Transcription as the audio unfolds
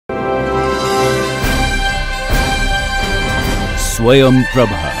Swayam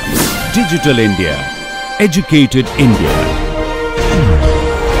Prabha. Digital India. Educated India.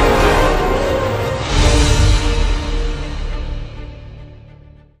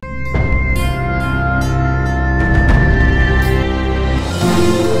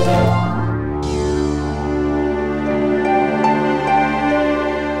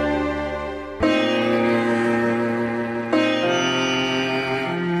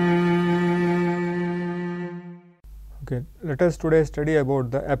 Okay, let us today study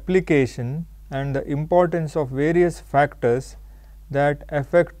about the application and the importance of various factors that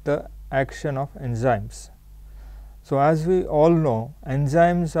affect the action of enzymes. So, as we all know,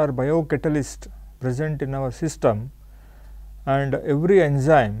 enzymes are biocatalysts present in our system, and every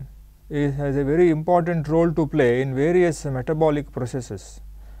enzyme has a very important role to play in various metabolic processes,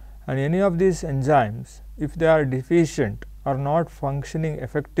 and any of these enzymes, if they are deficient or not functioning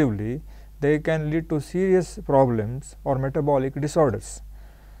effectively, they can lead to serious problems or metabolic disorders.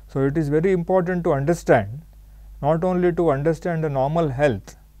 So, it is very important to understand, not only to understand the normal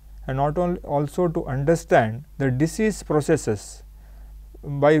health and not only also to understand the disease processes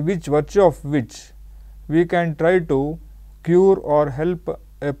by virtue of which we can try to cure or help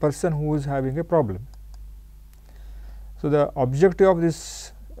a person who is having a problem. So, the objective of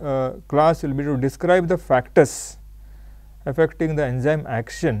this class will be to describe the factors affecting the enzyme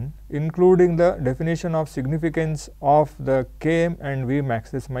action, including the definition of significance of the Km and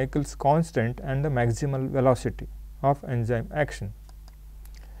Vmax, this Michael's constant, and the maximal velocity of enzyme action.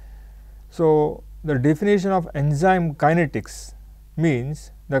 So, the definition of enzyme kinetics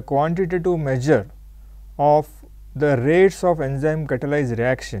means the quantitative measure of the rates of enzyme catalyzed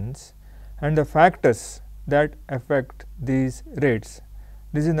reactions and the factors that affect these rates.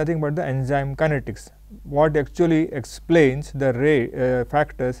 This is nothing but the enzyme kinetics, what actually explains the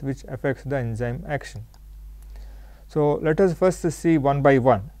factors which affects the enzyme action. So, let us first see one by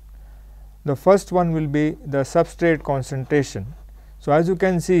one. The first one will be the substrate concentration. So, as you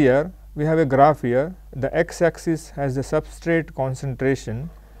can see here, we have a graph here. The x axis has the substrate concentration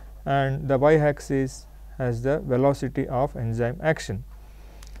and the y axis has the velocity of enzyme action.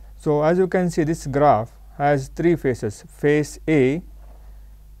 So, as you can see, this graph has three phases: phase A,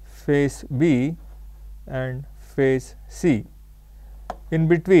 phase B and phase C. In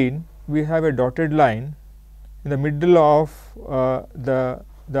between, we have a dotted line in the middle of the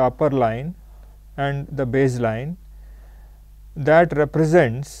upper line and the base line that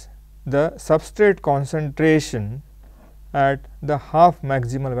represents the substrate concentration at the half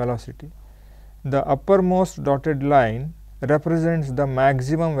maximal velocity. The uppermost dotted line represents the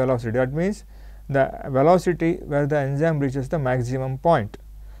maximum velocity, that means the velocity where the enzyme reaches the maximum point.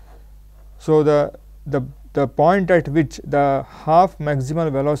 So, the point at which the half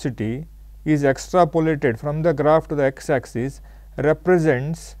maximal velocity is extrapolated from the graph to the x axis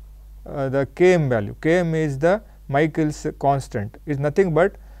represents the Km value. Km is the Michael's constant, is nothing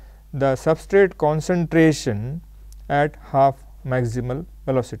but the substrate concentration at half maximal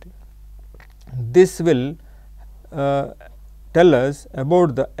velocity. This will tell us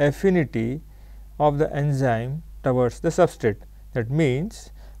about the affinity of the enzyme towards the substrate. That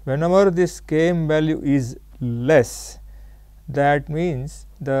means, whenever this Km value is less, that means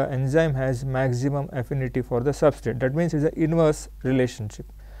the enzyme has maximum affinity for the substrate. That means, it is an inverse relationship.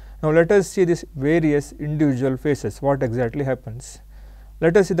 Now, let us see these various individual phases, what exactly happens.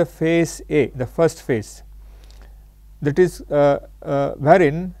 Let us see the phase A, the first phase, that is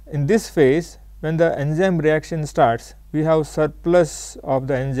wherein in this phase, when the enzyme reaction starts, we have surplus of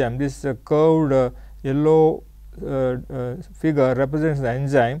the enzyme. This curved yellow figure represents the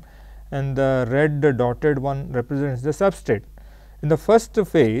enzyme and the red dotted one represents the substrate. In the first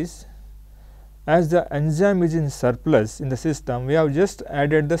phase, as the enzyme is in surplus in the system, we have just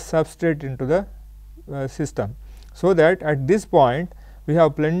added the substrate into the system. So, that at this point we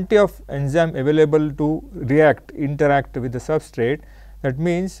have plenty of enzyme available to interact with the substrate. That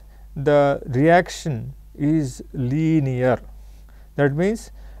means, the reaction is linear. That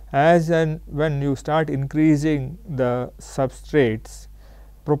means, as and when you start increasing the substrates,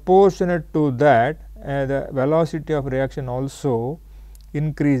 proportionate to that the velocity of reaction also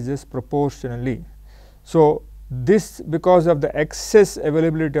increases proportionally. So, this because of the excess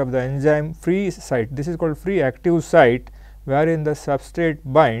availability of the enzyme free site, this is called free active site, wherein the substrate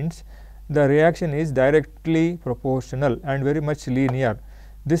binds, the reaction is directly proportional and very much linear.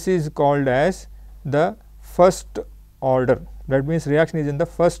 This is called as the first order. That means, reaction is in the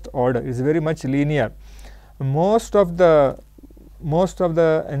first order, is very much linear. Most of the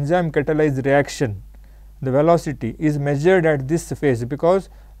enzyme catalyzed reaction, the velocity is measured at this phase, because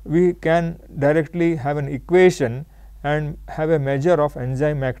we can directly have an equation and have a measure of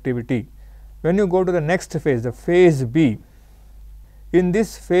enzyme activity. When you go to the next phase, the phase B, in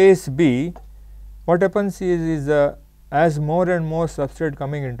this phase B, what happens is as more and more substrate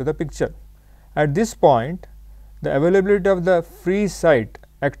coming into the picture. At this point, the availability of the free site,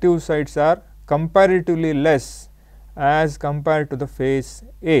 active sites are comparatively less as compared to the phase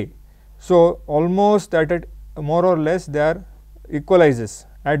A. So, almost at more or less they are equalizes.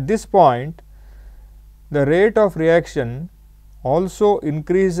 At this point, the rate of reaction also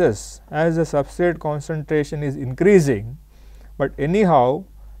increases as the substrate concentration is increasing, but anyhow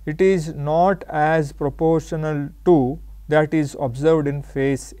it is not as proportional to that is observed in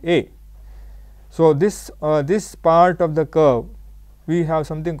phase A. So, this part of the curve we have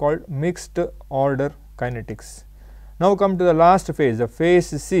something called mixed order kinetics. Now, come to the last phase, the phase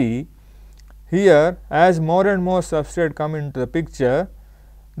C. Here, as more and more substrate come into the picture,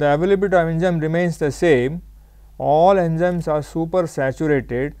 the availability of enzyme remains the same. All enzymes are super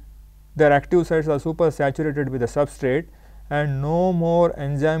saturated, their active sites are super saturated with the substrate, and no more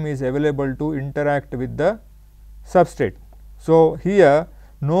enzyme is available to interact with the substrate. So, here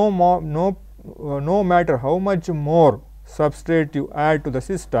no matter how much more substrate you add to the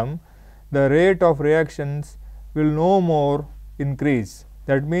system, the rate of reactions will no more increase.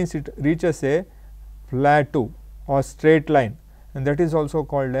 That means, it reaches a plateau or straight line, and that is also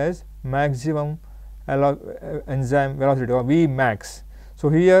called as maximum enzyme velocity or V max. So,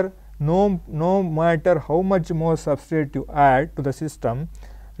 here no matter how much more substrate you add to the system,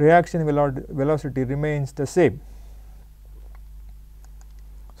 reaction velocity remains the same.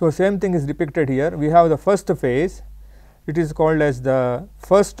 So, same thing is depicted here. We have the first phase, it is called as the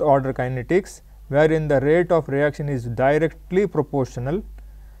first order kinetics, wherein the rate of reaction is directly proportional,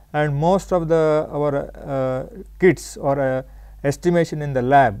 and most of our kits or estimation in the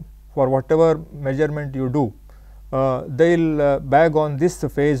lab for whatever measurement you do, they will bag on this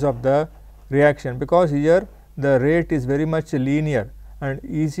phase of the reaction, because here the rate is very much linear and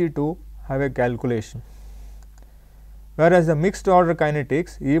easy to have a calculation. Whereas, the mixed order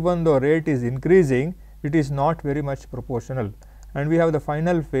kinetics, even though rate is increasing, it is not very much proportional, and we have the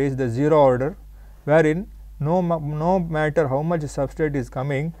final phase, the zero order, wherein no matter how much substrate is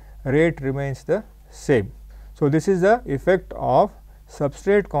coming, rate remains the same. So, this is the effect of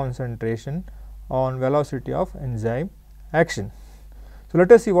substrate concentration on velocity of enzyme action. So,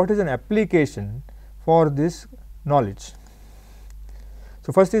 let us see what is an application for this knowledge.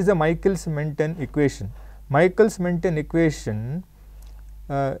 So, first is the Michaelis-Menten equation. Michaelis-Menten equation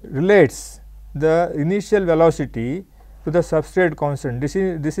relates the initial velocity to the substrate constant. This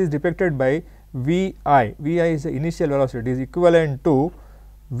is depicted by V I. V I is the initial velocity, is equivalent to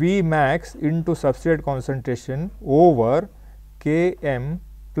V max into substrate concentration over K m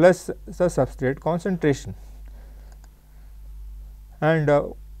plus the substrate concentration. And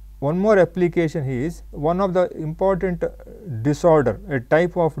one more application is one of the important disorder, a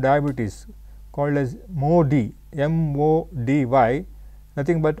type of diabetes called as MODY, MODY,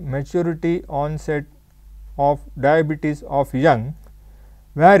 nothing but maturity onset of diabetes of young,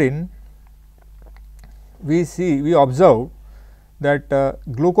 wherein we observe that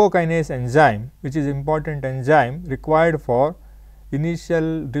glucokinase enzyme, which is important enzyme required for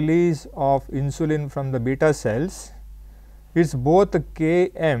initial release of insulin from the beta cells, its both K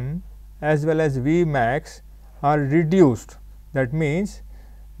m as well as V max are reduced. That means,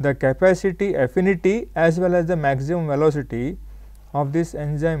 the capacity, affinity as well as the maximum velocity of this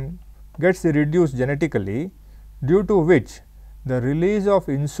enzyme gets reduced genetically, due to which the release of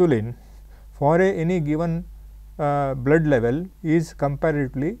insulin for any given blood level is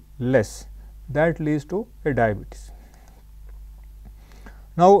comparatively less. That leads to a diabetes.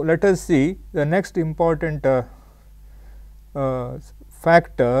 Now, let us see the next important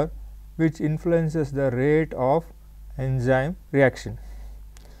factor which influences the rate of enzyme reaction.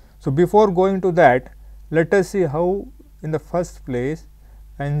 So, before going to that, let us see how in the first place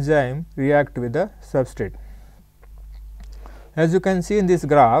enzyme react with the substrate. As you can see in this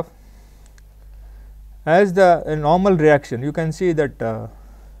graph, as the normal reaction, you can see that the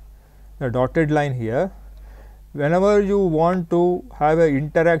dotted line here, whenever you want to have an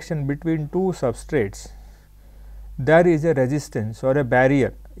interaction between two substrates, there is a resistance or a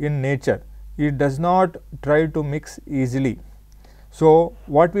barrier in nature. It does not try to mix easily. So,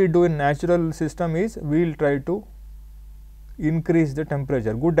 what we do in natural system is we will try to increase the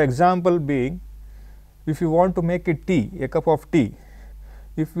temperature. Good example being, if you want to make a cup of tea,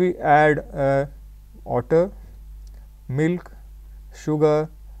 if we add water, milk, sugar,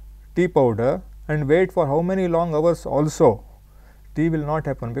 tea powder and wait for how many long hours also, tea will not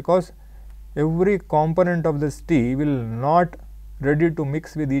happen, because every component of this tea will not ready to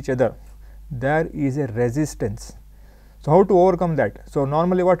mix with each other. There is a resistance. So, how to overcome that? So,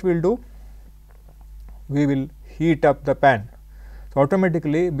 normally what we will do? We will heat up the pan. So,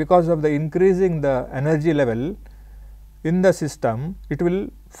 automatically because of the increasing the energy level in the system, it will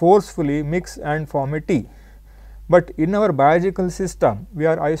forcefully mix and form a tea. But in our biological system, we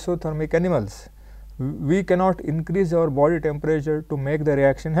are isothermic animals. We cannot increase our body temperature to make the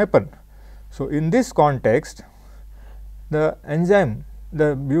reaction happen. So, in this context, the enzyme,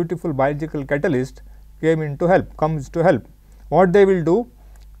 the beautiful biological catalyst comes to help. What they will do?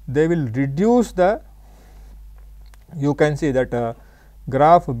 They will reduce the, you can see that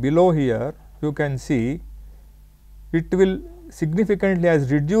graph below here, you can see it will significantly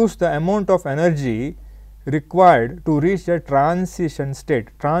has reduced the amount of energy required to reach a transition state.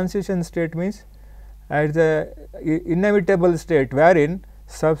 Transition state means at the inevitable state wherein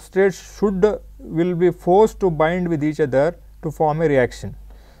substrates will be forced to bind with each other to form a reaction.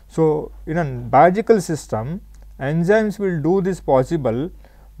 So, in a biological system, enzymes will do this possible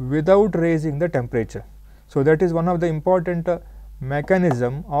without raising the temperature. So, that is one of the important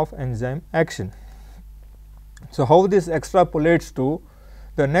mechanism of enzyme action. So, how this extrapolates to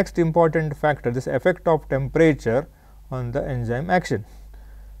the next important factor, this effect of temperature on the enzyme action.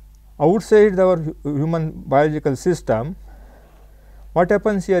 Outside our human biological system, what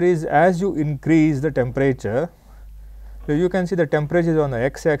happens here is as you increase the temperature, so you can see the temperature is on the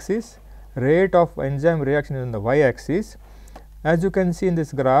x axis, rate of enzyme reaction is on the y axis. As you can see in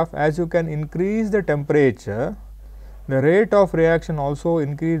this graph, as you can increase the temperature, the rate of reaction also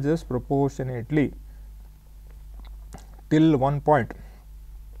increases proportionately till one point.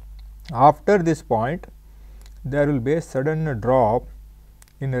 After this point, there will be a sudden drop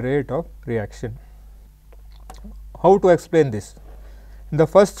in the rate of reaction. How to explain this? In the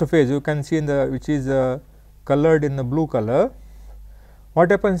first phase, you can see in the which is colored in the blue color,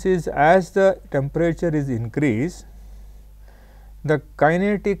 what happens is as the temperature is increased, the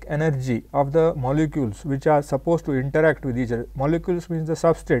kinetic energy of the molecules which are supposed to interact with each other, molecules means the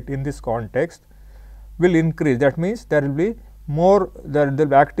substrate in this context, will increase. That means, there will be more, they will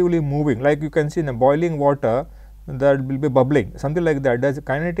be actively moving, like you can see in the boiling water, that will be bubbling, something like that. There is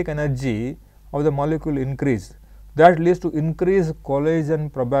kinetic energy of the molecule increase, that leads to increased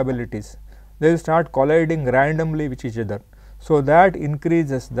collision probabilities. They will start colliding randomly with each other. So, that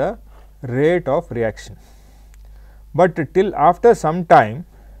increases the rate of reaction. But till after some time,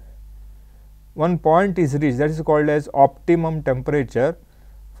 one point is reached, that is called as optimum temperature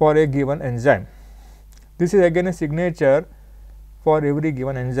for a given enzyme. This is again a signature for every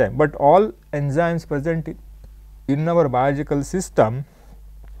given enzyme, but all enzymes present in our biological system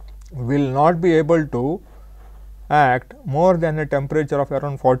will not be able to act more than a temperature of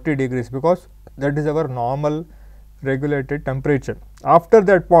around 40 degrees, because that is our normal regulated temperature. After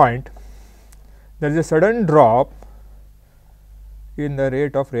that point, there is a sudden drop in the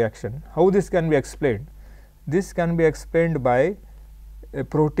rate of reaction. How this can be explained? This can be explained by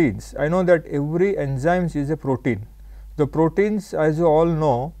proteins. I know that every enzyme is a protein. The proteins, as you all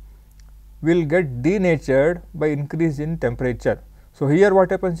know, will get denatured by increase in temperature. So, here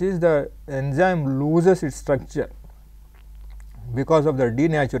what happens is the enzyme loses its structure because of the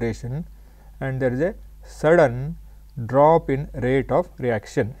denaturation, and there is a sudden drop in rate of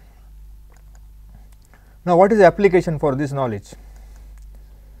reaction. Now, what is the application for this knowledge?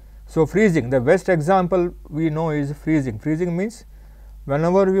 So, freezing, the best example we know is freezing. Freezing means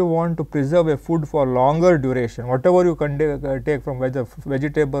whenever you want to preserve a food for longer duration, whatever you can take from whether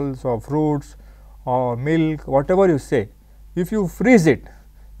vegetables or fruits or milk, whatever you say, if you freeze it,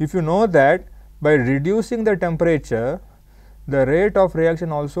 if you know that by reducing the temperature, the rate of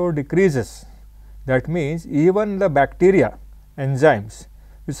reaction also decreases. That means, even the bacteria enzymes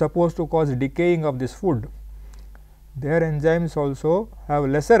is supposed to cause decaying of this food, their enzymes also have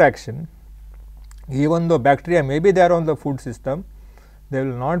lesser action. Even though bacteria may be there on the food system, they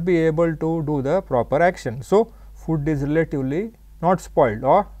will not be able to do the proper action. So, food is relatively not spoiled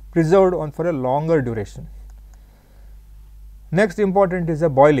or preserved on for a longer duration. Next important is the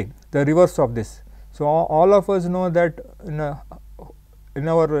boiling, the reverse of this. So, all of us know that in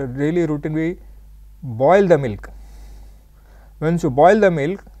our daily routine we boil the milk. Once you boil the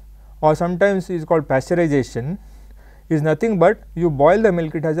milk, or sometimes it is called pasteurization, is nothing but you boil the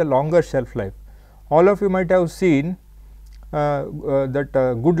milk, it has a longer shelf life. All of you might have seen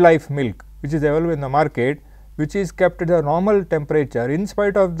that good life milk which is available in the market, which is kept at a normal temperature. In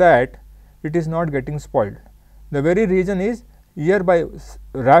spite of that, it is not getting spoiled. The very reason is, here by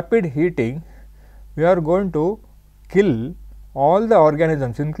rapid heating we are going to kill all the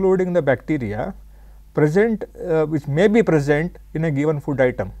organisms including the bacteria present which may be present in a given food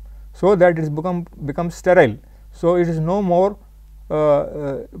item, so that it becomes sterile. So, it is no more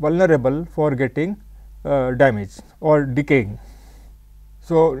vulnerable for getting damaged or decaying.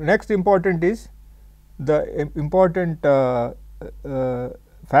 So, next important is the important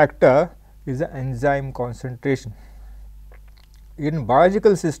factor is the enzyme concentration. In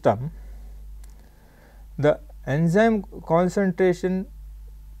biological system, the enzyme concentration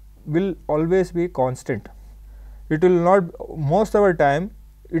will always be constant. It will not, most of the time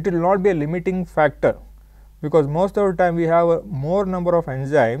it will not be a limiting factor, because most of the time we have a more number of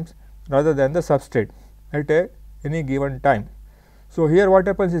enzymes rather than the substrate at any given time. So, here what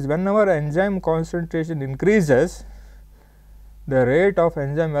happens is, whenever enzyme concentration increases, the rate of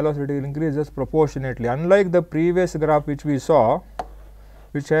enzyme velocity increases proportionately. Unlike the previous graph which we saw,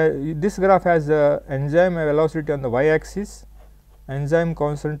 which this graph has enzyme velocity on the y axis, enzyme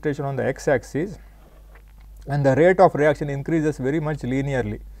concentration on the x axis, and the rate of reaction increases very much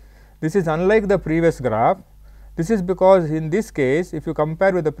linearly. This is unlike the previous graph. This is because in this case, if you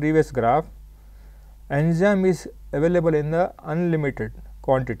compare with the previous graph, enzyme is available in the unlimited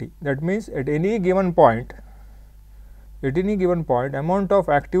quantity. That means, at any given point, amount of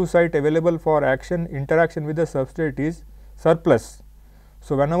active site available for interaction with the substrate is surplus.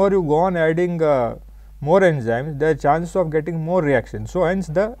 So, whenever you go on adding more enzymes, there is chance of getting more reaction. So, hence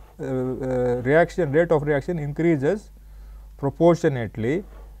the rate of reaction increases proportionately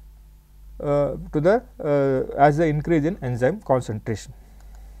to the as the increase in enzyme concentration.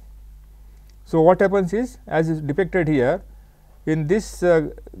 So, what happens is, as is depicted here in this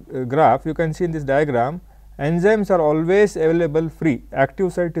graph, you can see in this diagram, enzymes are always available free,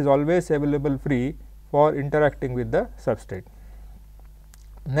 active site is always available free for interacting with the substrate.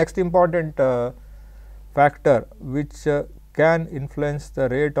 Next important factor which can influence the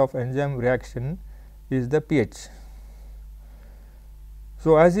rate of enzyme reaction is the pH.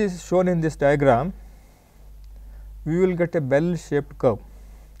 So, as is shown in this diagram, we will get a bell shaped curve.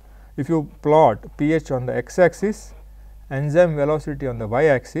 If you plot pH on the x axis, enzyme velocity on the y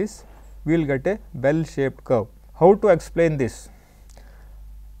axis, we will get a bell shaped curve. How to explain this?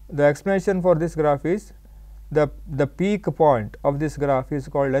 The explanation for this graph is, the peak point of this graph is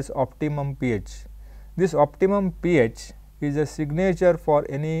called as optimum pH. This optimum pH is a signature for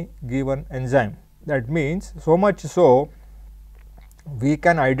any given enzyme. That means, so much so, we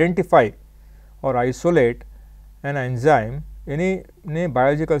can identify or isolate an enzyme, any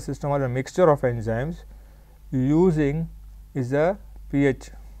biological system or a mixture of enzymes using is the pH,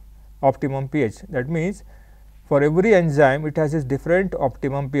 optimum pH. That means, for every enzyme it has its different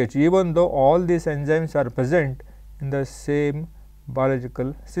optimum pH, even though all these enzymes are present in the same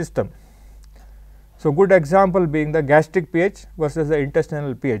biological system. So, good example being the gastric pH versus the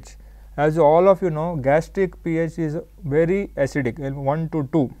intestinal pH. As all of you know, gastric pH is very acidic, 1 to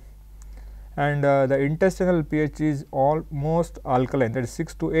 2, and the intestinal pH is almost alkaline, that is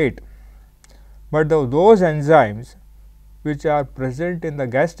 6 to 8. But those enzymes which are present in the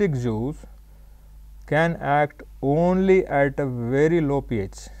gastric juice can act only at a very low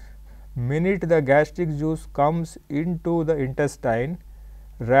pH. Minute the gastric juice comes into the intestine,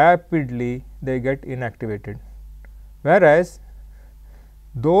 rapidly they get inactivated, whereas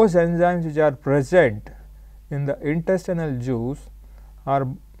those enzymes which are present in the intestinal juice are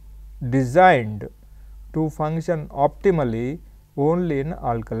designed to function optimally only in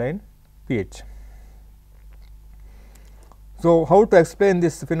alkaline pH. So, how to explain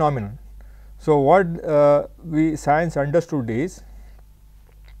this phenomenon? So, what science understood is,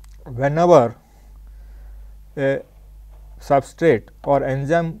 whenever a substrate or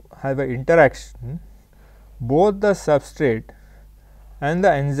enzyme have a interaction, both the substrate and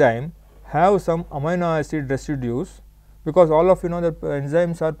the enzyme have some amino acid residues, because all of you know that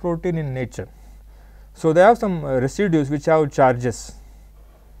enzymes are protein in nature. So, they have some residues which have charges.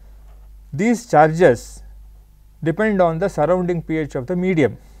 These charges depend on the surrounding pH of the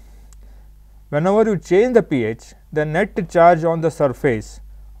medium. Whenever you change the pH, the net charge on the surface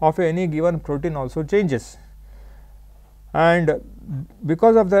of any given protein also changes, and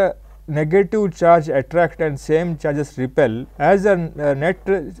because of the negative charge attract and same charges repel, as the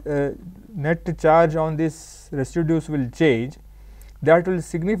net charge on these residues will change, that will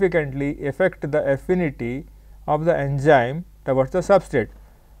significantly affect the affinity of the enzyme towards the substrate.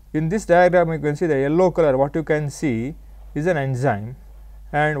 In this diagram, you can see the yellow color, what you can see is an enzyme,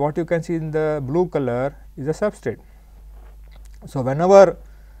 and what you can see in the blue color is a substrate. So, whenever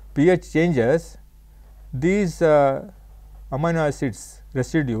pH changes, these amino acids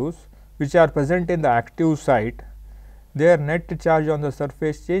residues which are present in the active site their net charge on the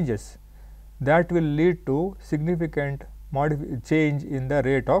surface changes. That will lead to significant change in the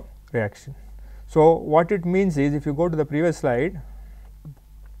rate of reaction. So, what it means is, if you go to the previous slide,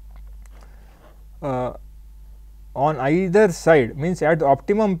 on either side, means at the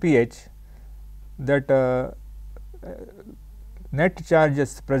optimum pH, that net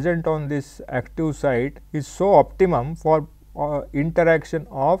charges present on this active site is so optimum for interaction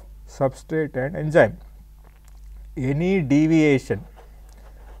of substrate and enzyme. Any deviation,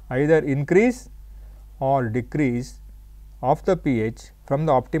 either increase or decrease of the pH from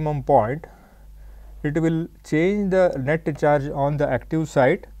the optimum point, it will change the net charge on the active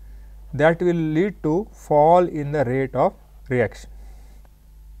site, that will lead to fall in the rate of reaction.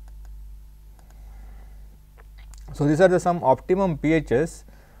 So, these are the some optimum pHs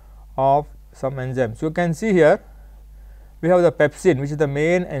of some enzymes. You can see here we have the pepsin, which is the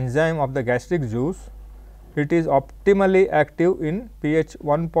main enzyme of the gastric juice. It is optimally active in pH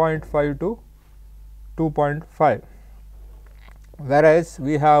 1.5 to 2.5, whereas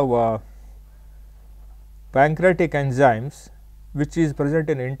we have pancreatic enzymes, which is present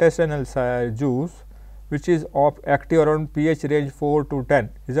in intestinal juice, which is active around pH range 4 to 10,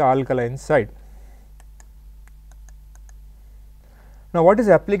 is an alkaline site. Now, what is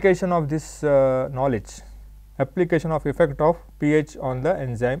the application of this knowledge? Application of effect of pH on the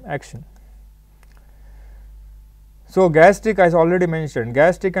enzyme action. So, gastric, as already mentioned,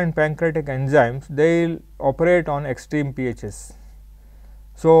 gastric and pancreatic enzymes, they will operate on extreme pHs.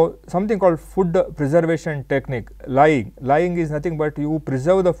 So, something called food preservation technique, lying is nothing but you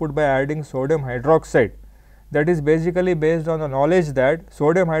preserve the food by adding sodium hydroxide. That is basically based on the knowledge that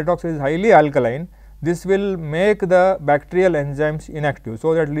sodium hydroxide is highly alkaline. This will make the bacterial enzymes inactive.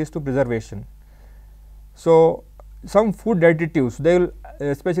 So, that leads to preservation. So, some food additives, they will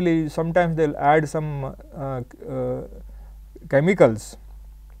especially sometimes they will add some chemicals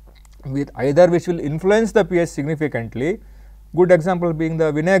with either which will influence the pH significantly. Good example being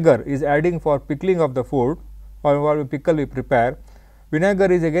the vinegar is adding for pickling of the food, or pickle we prepare.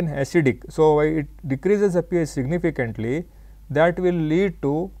 Vinegar is again acidic. So, it decreases the pH significantly, that will lead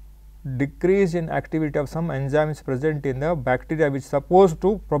to decrease in activity of some enzymes present in the bacteria, which supposed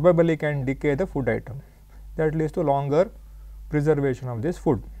to probably can decay the food item. That leads to longer preservation of this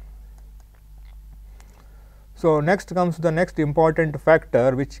food. So, next comes the next important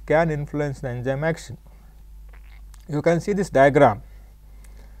factor which can influence the enzyme action. You can see this diagram.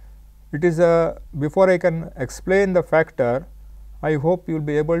 It is before I can explain the factor, I hope you will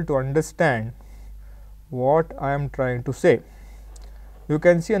be able to understand what I am trying to say. You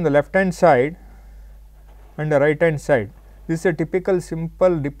can see on the left hand side and the right hand side, this is a typical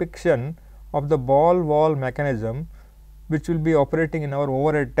simple depiction of the ball valve mechanism, which will be operating in our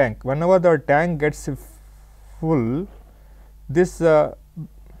overhead tank. Whenever the tank gets full, this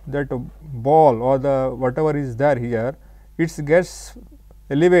that ball or the whatever is there here, it gets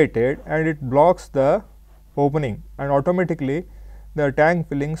elevated and it blocks the opening, and automatically the tank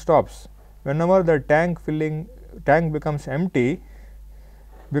filling stops. Whenever the tank becomes empty,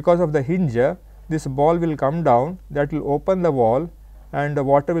 because of the hinge, this ball will come down, that will open the valve and the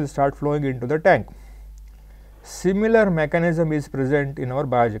water will start flowing into the tank. Similar mechanism is present in our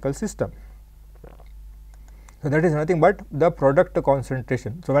biological system. So, that is nothing but the product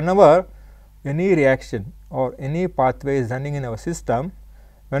concentration. So, whenever any reaction or any pathway is running in our system,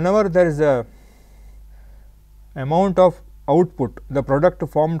 whenever there is a amount of output, the product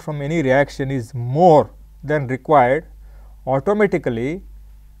formed from any reaction is more than required, automatically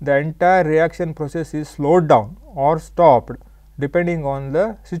the entire reaction process is slowed down or stopped depending on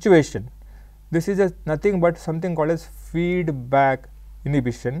the situation. This is nothing but something called as feedback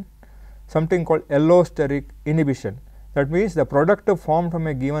inhibition, something called allosteric inhibition. That means, the product formed from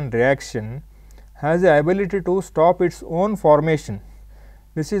a given reaction has the ability to stop its own formation.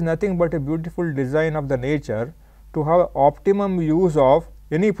 This is nothing but a beautiful design of the nature to have optimum use of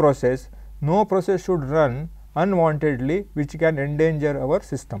any process. No process should run unwantedly, which can endanger our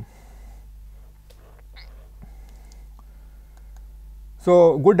system.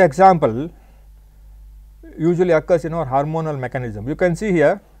 So, good example usually occurs in our hormonal mechanism. You can see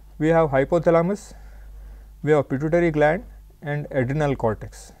here we have hypothalamus, we have pituitary gland and adrenal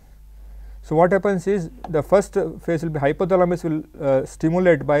cortex. So, what happens is, the first phase will be hypothalamus will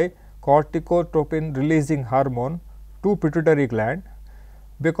stimulate by corticotropin releasing hormone to pituitary gland.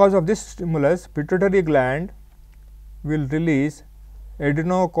 Because of this stimulus, pituitary gland will release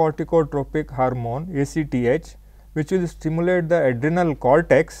adrenocorticotropic hormone ACTH, which will stimulate the adrenal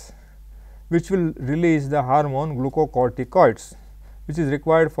cortex, which will release the hormone glucocorticoids, which is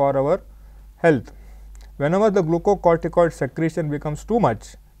required for our health. whenever the glucocorticoid secretion becomes too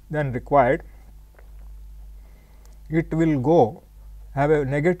much than required, it will go have a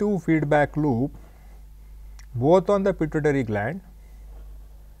negative feedback loop both on the pituitary gland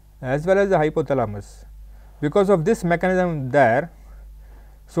as well as the hypothalamus. Because of this mechanism there,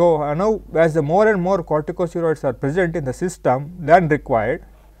 so now as the more and more corticosteroids are present in the system than required,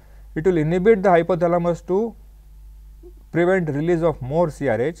 it will inhibit the hypothalamus to prevent release of more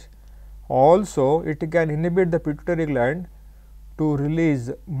CRH. Also, it can inhibit the pituitary gland to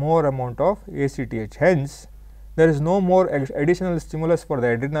release more amount of ACTH. Hence, there is no more additional stimulus for the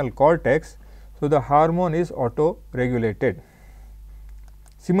adrenal cortex. So, the hormone is auto regulated.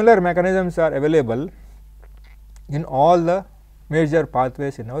 Similar mechanisms are available in all the major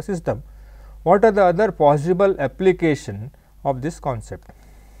pathways in our system. What are the other possible application of this concept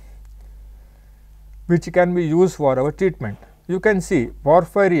which can be used for our treatment? You can see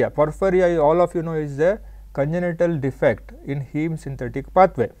porphyria. Porphyria, all of you know, is a congenital defect in heme synthetic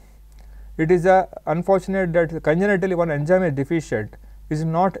pathway. It is unfortunate that congenitally one enzyme is deficient, is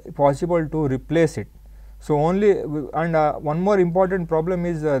not possible to replace it. So, only and one more important problem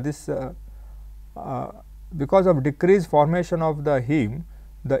is this because of decreased formation of the heme,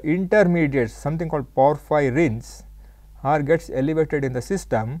 the intermediates, something called porphyrins, are gets elevated in the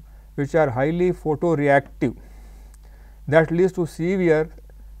system, which are highly photoreactive. That leads to severe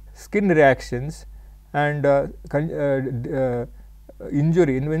skin reactions and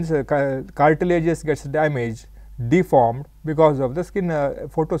injury, in means cartilages gets damaged, deformed because of the skin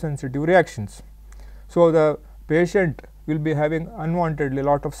photosensitive reactions. So, the patient will be having unwantedly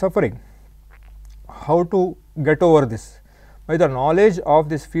lot of suffering. How to get over this? By the knowledge of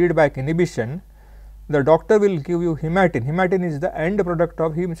this feedback inhibition, the doctor will give you hematin. Hematin is the end product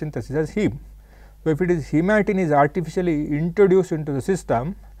of heme synthesis as heme. So, if it is hematin is artificially introduced into the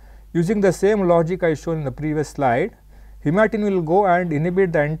system, using the same logic I shown in the previous slide, hematin will go and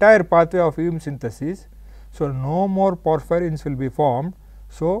inhibit the entire pathway of heme synthesis. So, no more porphyrins will be formed.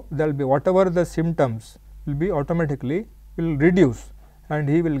 So, there will be whatever the symptoms will be automatically will reduce and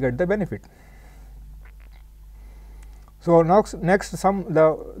he will get the benefit. So, next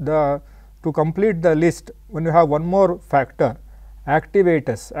to complete the list, when you have one more factor,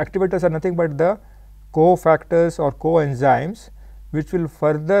 activators. Activators are nothing but the cofactors or coenzymes which will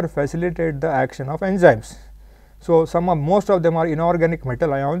further facilitate the action of enzymes. So, most of them are inorganic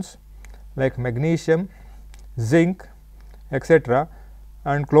metal ions like magnesium, zinc, etc.,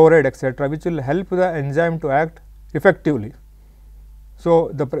 and chloride, etc., which will help the enzyme to act effectively.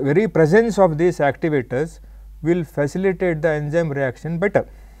 So, the very presence of these activators will facilitate the enzyme reaction better.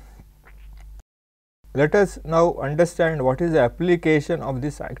 Let us now understand what is the application of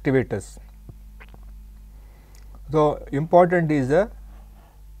these activators. So, important is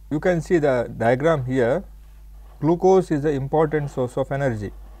you can see the diagram here. Glucose is the important source of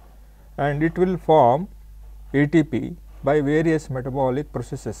energy and it will form ATP by various metabolic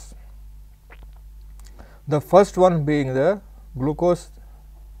processes. The first one being the glucose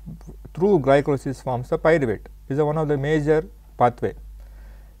through glycolysis forms the pyruvate, is one of the major pathway.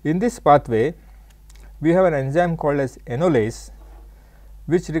 In this pathway, we have an enzyme called as enolase,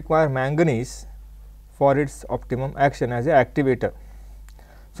 which require manganese for its optimum action as a activator.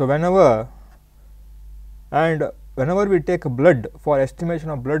 So, whenever we take blood for estimation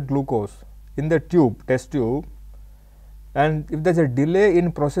of blood glucose in the tube, test tube, and if there is a delay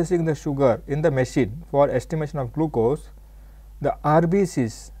in processing the sugar in the machine for estimation of glucose, the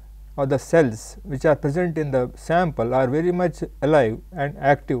RBCs or the cells which are present in the sample are very much alive and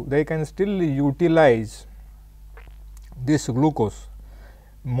active. They can still utilize this glucose.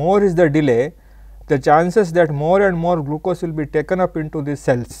 More is the delay, the chances that more and more glucose will be taken up into these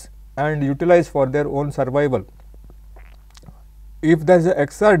cells and utilized for their own survival. If there is an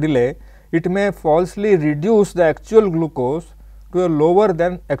extra delay, it may falsely reduce the actual glucose to a lower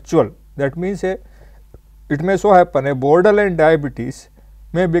than actual. That means, it may so happen a borderline diabetes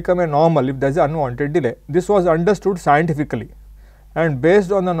may become a normal if there is an unwanted delay. This was understood scientifically and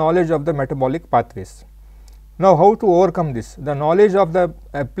based on the knowledge of the metabolic pathways. Now, how to overcome this? The knowledge of the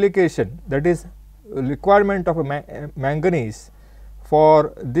application, that is requirement of a manganese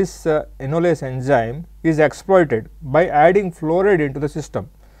for this enolase enzyme is exploited by adding fluoride into the system.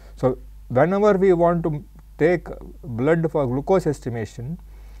 So, whenever we want to take blood for glucose estimation,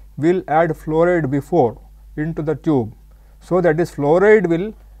 we will add fluoride before into the tube. So, that is fluoride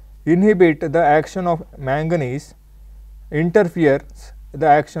will inhibit the action of manganese, interferes the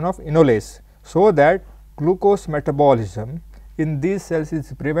action of enolase. So, that glucose metabolism in these cells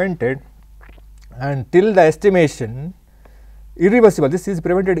is prevented, and till the estimation irreversible, this is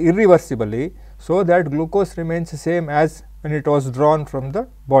prevented irreversibly, so that glucose remains same as when it was drawn from the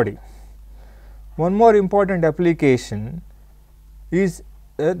body. One more important application is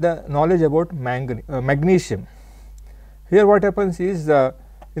the knowledge about magnesium. Here what happens is,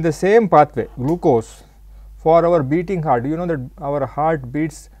 in the same pathway, glucose for our beating heart, you know that our heart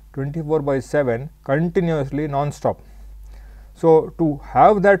beats 24/7 continuously non-stop. So, to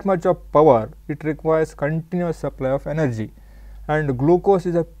have that much of power, it requires continuous supply of energy, and glucose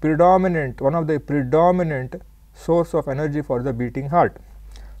is a predominant, one of the predominant source of energy for the beating heart.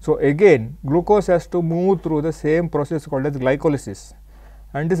 So, again glucose has to move through the same process called as glycolysis,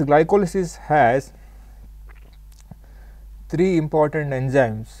 and this glycolysis has three important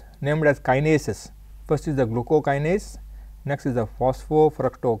enzymes named as kinases. First is the glucokinase, next is the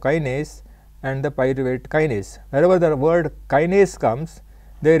phosphofructokinase, and the pyruvate kinase. Wherever the word kinase comes,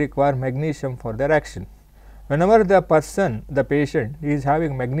 they require magnesium for their action. Whenever the patient is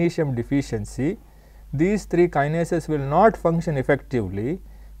having magnesium deficiency, these three kinases will not function effectively.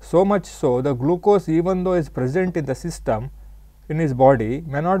 So much so, the glucose, even though is present in the system in his body,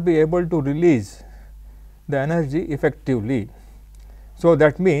 may not be able to release the energy effectively. So,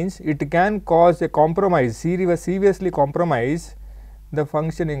 that means it can cause a compromise, seriously compromise the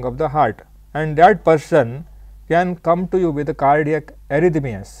functioning of the heart, and that person can come to you with a cardiac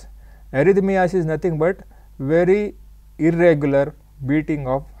arrhythmias. Arrhythmias is nothing but very irregular beating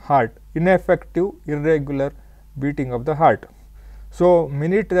of heart, ineffective irregular beating of the heart. So,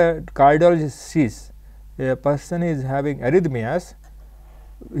 minute the cardiologist sees a person is having arrhythmias,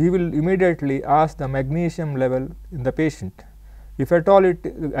 he will immediately ask the magnesium level in the patient. If at all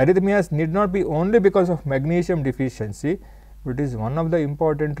arrhythmias need not be only because of magnesium deficiency, it is one of the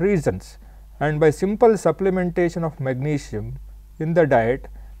important reasons, and by simple supplementation of magnesium in the diet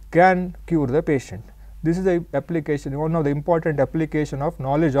can cure the patient. This is the application, one of the important application of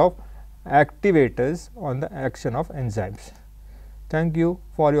knowledge of activators on the action of enzymes. Thank you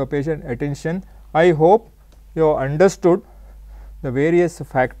for your patient attention. I hope you have understood the various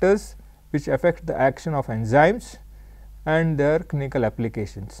factors which affect the action of enzymes and their clinical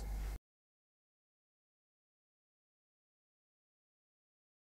applications.